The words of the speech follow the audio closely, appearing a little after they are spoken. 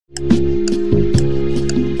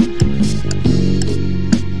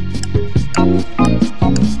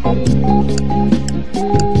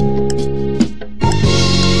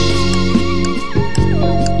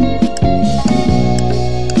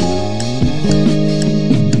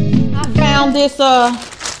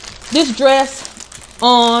This dress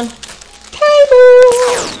on Temu.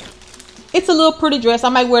 It's a little pretty dress. I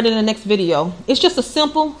might wear it in the next video. It's just a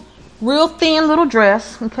simple, real thin little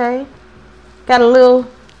dress. Okay, got a little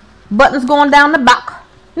buttons going down the back.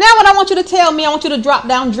 Now what I want you to tell me, I want you to drop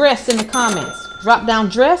down dress in the comments. Drop down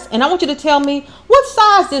dress, and I want you to tell me what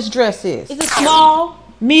size this dress is. Is it small,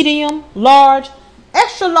 medium, large,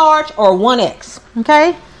 extra large, or 1X?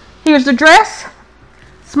 Okay, here's the dress.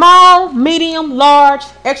 Small, medium, large,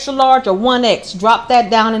 extra large, or 1X. Drop that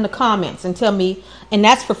down in the comments and tell me, and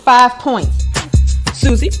that's for 5 points.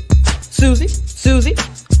 Susie, Susie, Susie,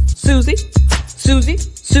 Susie, Susie,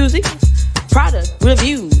 Susie. Product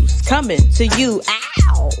reviews coming to you.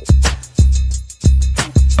 Ow!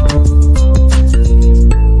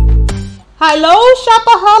 Hello,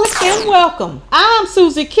 shopaholics, and welcome. I'm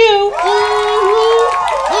Susie-Q.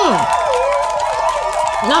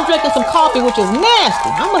 And I'm drinking some coffee, which is nasty.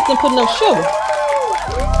 I must have put no sugar.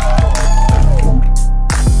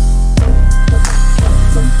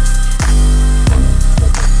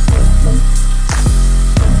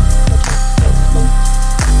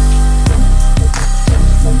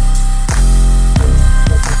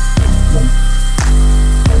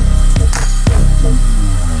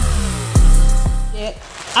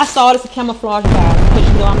 I saw it as a camouflage bag because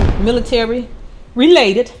you know I'm military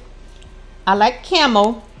related. I like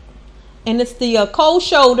camo, and it's the cold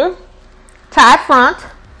shoulder, tie front,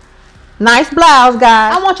 nice blouse,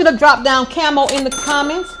 guys. I want you to drop down camo in the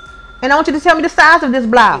comments, and I want you to tell me the size of this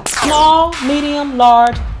blouse. Small, medium,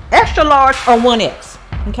 large, extra large, or 1X.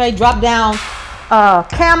 Okay, drop down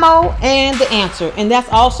camo and the answer, and that's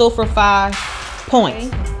also for 5 points.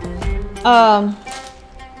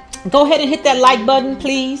 Go ahead and hit that like button,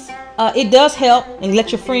 please. It does help, and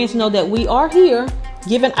let your friends know that we are here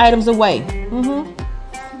giving items away.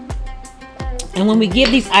 And when we give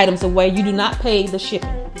these items away, you do not pay the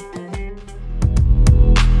shipping.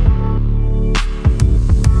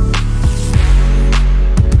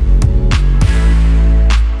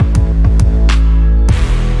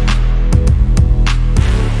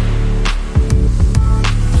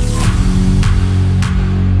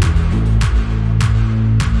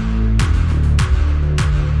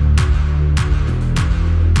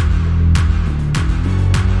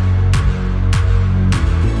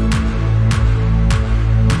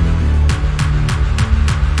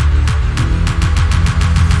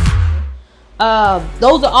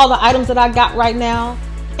 Those are all the items that I got right now.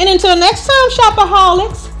 And until next time,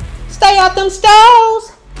 shopaholics, stay out them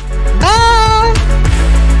stores. Bye.